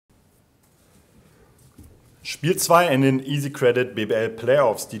Spiel 2 in den Easy Credit BBL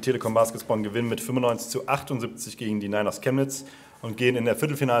Playoffs. Die Telekom Baskets Bonn gewinnen mit 95:78 gegen die Niners Chemnitz und gehen in der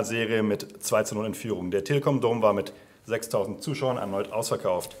Viertelfinalserie mit 2:0 in Führung. Der Telekom Dome war mit 6.000 Zuschauern erneut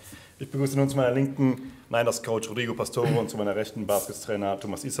ausverkauft. Ich begrüße nun zu meiner linken Niners Coach Rodrigo Pastore und zu meiner rechten Baskets-Trainer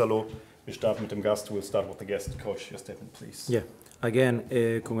Tuomas Iisalo. Wir starten mit dem Gast. We'll start with the guest. Coach, your statement, please. Yeah, again,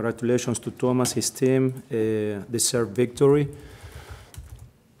 congratulations to Tuomas, his team, deserved victory.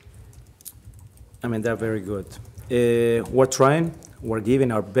 I mean, they're very good. We're trying, we're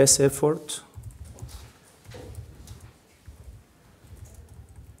giving our best effort.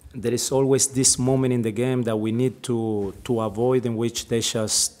 There is always this moment in the game that we need to avoid, in which they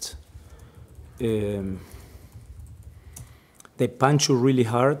just they punch you really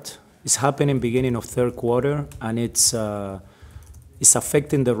hard. It's happening beginning of third quarter, and it's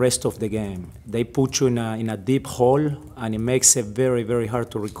affecting the rest of the game. They put you in a deep hole, and it makes it very, very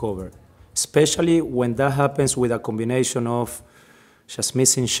hard to recover. Especially when that happens with a combination of just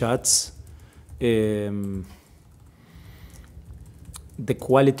missing shots, the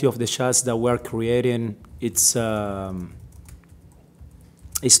quality of the shots that we're creating, it's not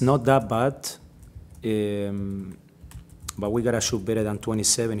that bad, but we gotta shoot better than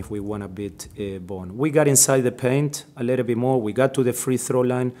 27 if we wanna beat Bonn. We got inside the paint a little bit more. We got to the free throw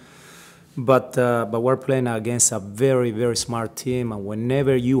line. But we're playing against a very, very smart team, and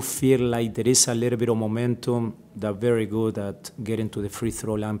whenever you feel like there is a little bit of momentum, they're very good at getting to the free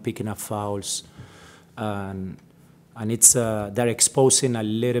throw line, picking up fouls, and it's they're exposing a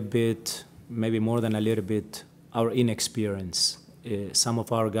little bit, maybe more than a little bit, our inexperience. Some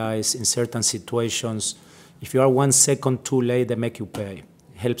of our guys in certain situations, if you are 1 second too late, they make you pay.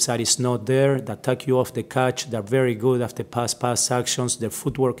 Help side is not there, they attack you off the catch, they're very good after pass actions, their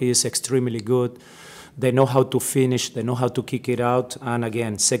footwork is extremely good, they know how to finish, they know how to kick it out, and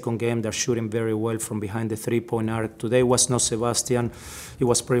again, second game, they're shooting very well from behind the three-point arc. Today was not Sebastian, it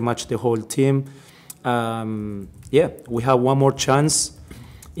was pretty much the whole team. Yeah, we have one more chance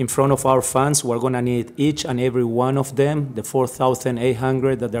in front of our fans. We're gonna need each and every one of them, the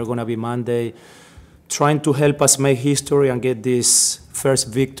 4,800 that they're gonna be Monday, trying to help us make history and get this first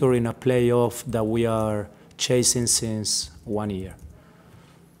victory in a playoff that we are chasing since 1 year.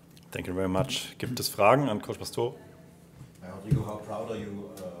 Thank you very much. Gibt es Fragen an Coach Pastore? Rodrigo, how proud are you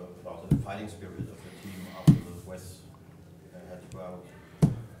about the fighting spirit of the team after the West had to go out?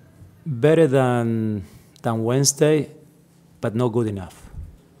 Better than Wednesday, but not good enough.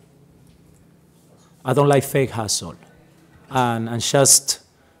 I don't like fake hustle, and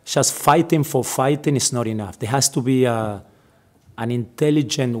just fighting for fighting is not enough. There has to be an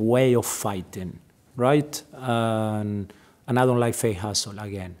intelligent way of fighting, right? And I don't like fake hustle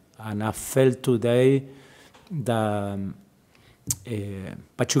again. And I felt today that,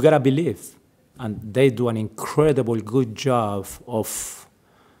 but you gotta believe, and they do an incredible good job of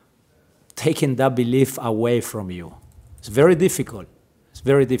taking that belief away from you. It's very difficult. It's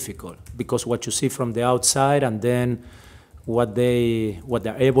very difficult because what you see from the outside, and then what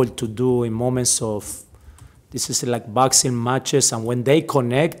they're able to do in moments of, this is like boxing matches, and when they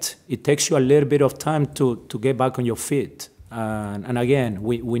connect, it takes you a little bit of time to get back on your feet. And again,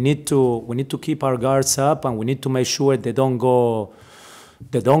 we need to keep our guards up, and we need to make sure they don't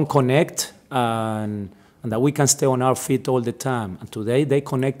connect, and that we can stay on our feet all the time. And today they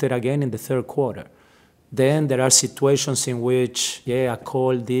connected again in the third quarter. Then there are situations in which, yeah, I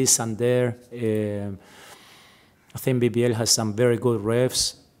call this and there. I think BBL has some very good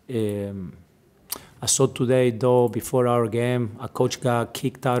refs. I saw today, though, before our game, a coach got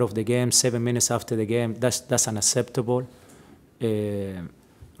kicked out of the game 7 minutes after the game. That's unacceptable.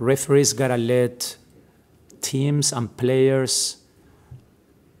 Referees gotta let teams and players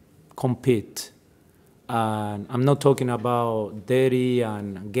compete. And I'm not talking about dirty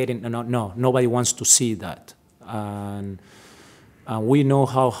and getting, no, nobody wants to see that. And we know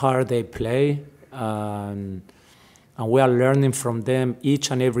how hard they play. And we are learning from them each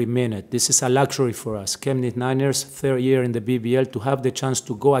and every minute. This is a luxury for us. Chemnitz Niners, third year in the BBL, to have the chance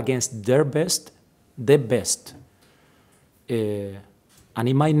to go against their best, the best. And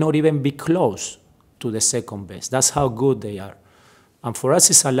it might not even be close to the second best. That's how good they are. And for us,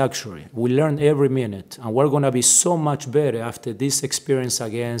 it's a luxury. We learn every minute, and we're gonna be so much better after this experience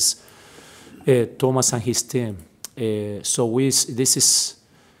against Tuomas and his team. So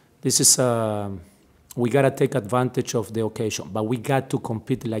we got to take advantage of the occasion, but we got to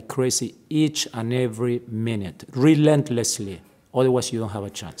compete like crazy each and every minute, relentlessly. Otherwise, you don't have a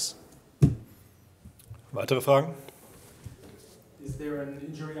chance. Weitere Fragen? Is there an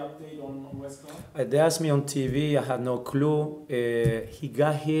injury update on Westcott? They asked me on TV, I had no clue. He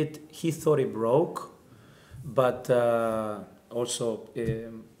got hit, he thought it broke. but also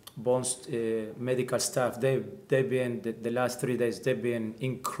Bonn's medical staff. They've been the last 3 days. They've been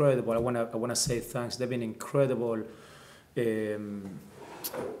incredible. I wanna say thanks. They've been incredible,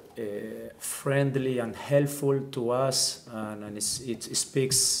 friendly and helpful to us, and it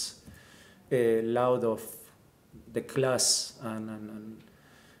speaks loud of the class and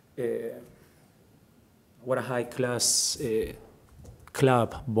what a high class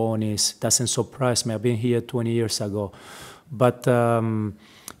club Bonn is. Doesn't surprise me. I've been here 20 years ago, but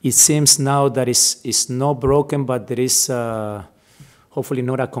it seems now that it's not broken, but there is hopefully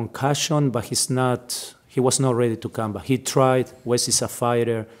not a concussion, but he was not ready to come back. He tried. Wes is a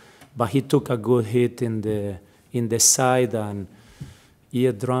fighter, but he took a good hit in the side and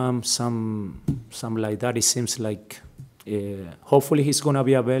eardrum, some like that. It seems like hopefully he's gonna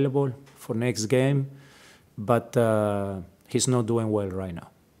be available for next game, but he's not doing well right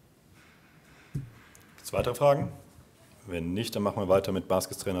now. Gibt's weitere Fragen? Wenn nicht, dann machen wir weiter mit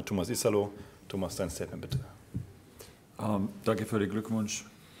Baskets-Trainer Tuomas Iisalo. Tuomas, dein Statement bitte. Danke für den Glückwunsch.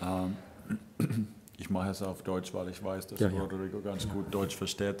 Ich mache es auf Deutsch, weil ich weiß, dass Rodrigo ganz gut Deutsch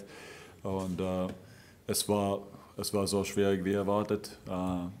versteht. Und es war so schwierig wie erwartet.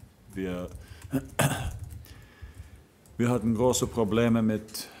 Wir hatten große Probleme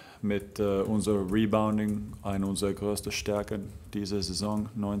mit unser Rebounding, eine unserer größten Stärken diese Saison.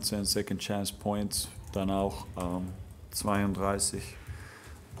 19 Second Chance Points, dann auch 32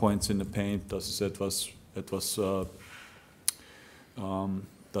 Points in the Paint. Das ist etwas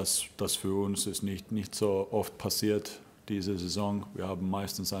das für uns ist nicht so oft passiert diese Saison. Wir haben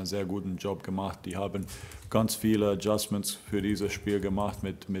meistens einen sehr guten Job gemacht. Die haben ganz viele Adjustments für dieses Spiel gemacht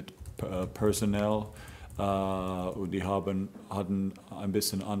mit Personnel. Und die hatten ein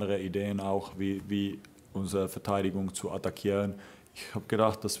bisschen andere Ideen auch, wie unsere Verteidigung zu attackieren. Ich habe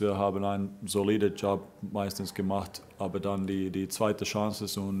gedacht, dass wir haben einen soliden Job meistens gemacht, aber dann die zweite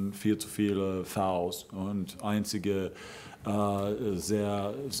Chance und viel zu viele Fouls und einzige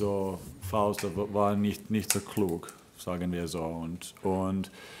sehr so Fouls, das war nicht so klug, sagen wir so.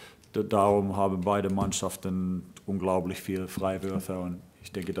 Und darum haben beide Mannschaften unglaublich viele Freiwürfe und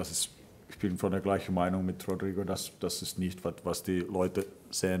ich denke, ich bin von der gleichen Meinung mit Rodrigo, das ist nicht, was die Leute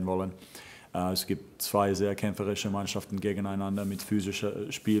sehen wollen. Es gibt zwei sehr kämpferische Mannschaften gegeneinander mit physischer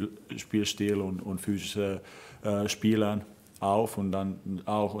Spielstil und physischen Spielern und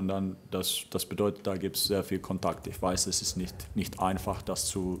dann das bedeutet, da gibt es sehr viel Kontakt. Ich weiß, es ist nicht einfach, das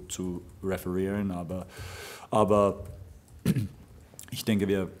zu referieren, aber ich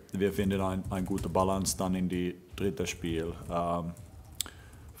denke, wir finden eine gute Balance dann in die dritte Spiel.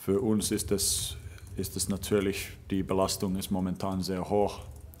 Für uns ist es natürlich, die Belastung ist momentan sehr hoch.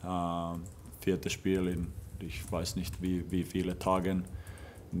 Viertes Spiel in, ich weiß nicht wie viele Tagen,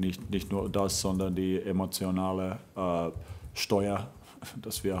 nicht nur das, sondern die emotionale Steuer,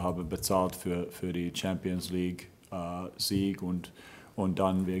 das wir haben bezahlt für die Champions League Sieg und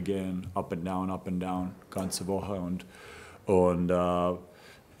dann wir gehen up and down, ganze Woche und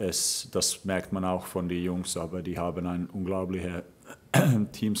das merkt man auch von den Jungs, aber die haben einen unglaublichen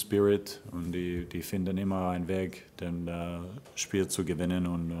Team Spirit und die finden immer einen Weg, das Spiel zu gewinnen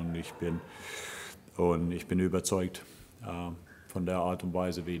und ich bin überzeugt von der Art und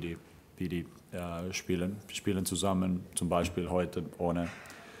Weise, wie die spielen zusammen, zum Beispiel heute ohne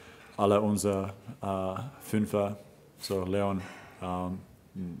alle unsere Fünfer, so Leon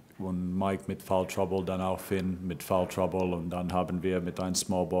und Mike mit Foul Trouble, dann auch Finn mit Foul Trouble und dann haben wir mit einem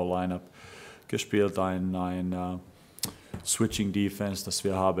Small Ball Lineup gespielt, ein Switching Defense, das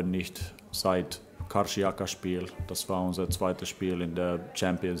wir haben nicht seit Karšiaka-Spiel. Das war unser zweites Spiel in der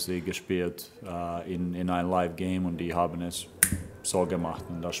Champions League gespielt, in ein Live-Game und die haben es so gemacht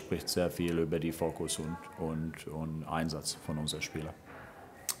und das spricht sehr viel über die Fokus und Einsatz von unseren Spielern.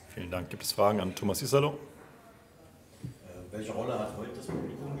 Vielen Dank. Gibt es Fragen an Tuomas Iisalo? Welche Rolle hat heute das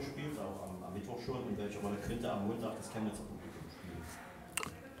Publikum gespielt, auch am Mittwoch schon, und welche Rolle könnte am Montag das Chemnitzer Publikum spielen?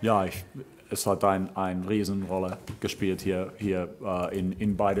 Ja, es hat eine Riesenrolle gespielt hier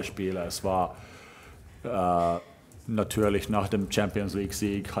in beide Spiele. Es war natürlich nach dem Champions League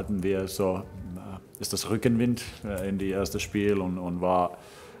Sieg hatten wir ist das Rückenwind in die erste Spiel und war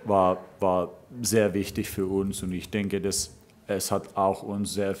sehr wichtig für uns und ich denke, es hat auch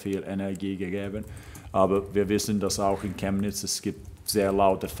uns sehr viel Energie gegeben. Aber wir wissen, dass auch in Chemnitz es gibt sehr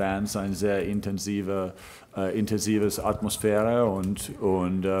laute Fans, eine sehr intensive Atmosphäre und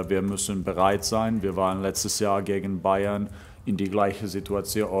wir müssen bereit sein. Wir waren letztes Jahr gegen Bayern in die gleiche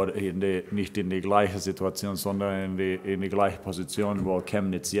Situation, oder nicht in die gleiche Situation, sondern in die gleiche Position, wo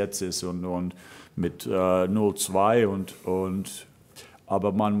Chemnitz jetzt ist und mit 0-2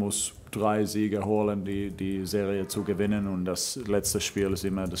 aber man muss 3 Siege holen, die Serie zu gewinnen, und das letzte Spiel ist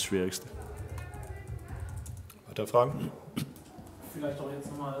immer das Schwierigste. Weitere Fragen? Vielleicht auch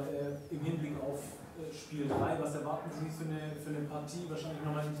jetzt nochmal im Hinblick auf Spiel 3, was erwarten Sie für eine Partie? Wahrscheinlich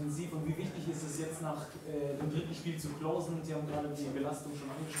nochmal intensiv. Und wie wichtig ist es jetzt nach dem dritten Spiel zu closen? Sie haben gerade die Belastung schon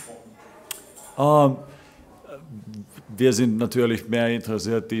angesprochen. Wir sind natürlich mehr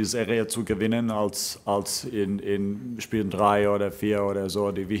interessiert, die Serie zu gewinnen, als in Spielen 3 oder 4 oder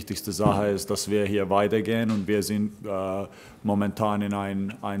so. Die wichtigste Sache ist, dass wir hier weitergehen, und wir sind momentan in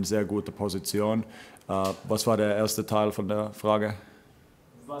einer sehr guten Position. Was war der erste Teil von der Frage?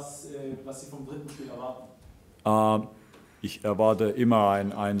 Was Sie vom dritten Spiel erwarten? Ich erwarte immer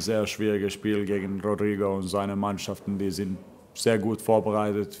ein sehr schwieriges Spiel gegen Rodrigo und seine Mannschaften. Die sind sehr gut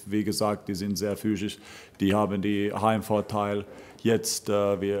vorbereitet. Wie gesagt, die sind sehr physisch. Die haben die Heimvorteil jetzt.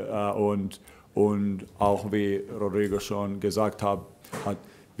 Und auch wie Rodrigo schon gesagt hat,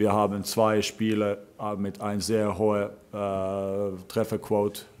 wir haben 2 Spiele mit einer sehr hohen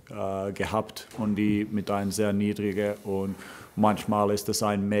Trefferquote gehabt, und die mit einem sehr niedrigen, und manchmal ist es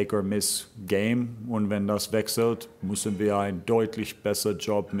ein Make-or-Miss-Game, und wenn das wechselt, müssen wir einen deutlich besseren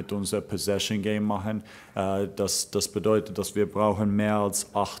Job mit unserem Possession-Game machen. Das bedeutet, dass wir brauchen mehr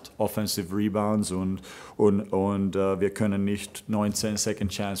als 8 Offensive Rebounds, und wir können nicht 19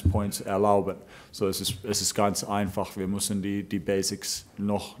 Second Chance Points erlauben. So, es ist ganz einfach. Wir müssen die Basics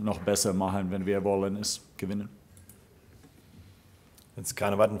noch besser machen, wenn wir wollen es gewinnen. Wenn es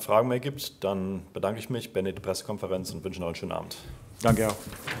keine weiteren Fragen mehr gibt, dann bedanke ich mich, beende die Pressekonferenz und wünsche noch einen schönen Abend. Danke auch.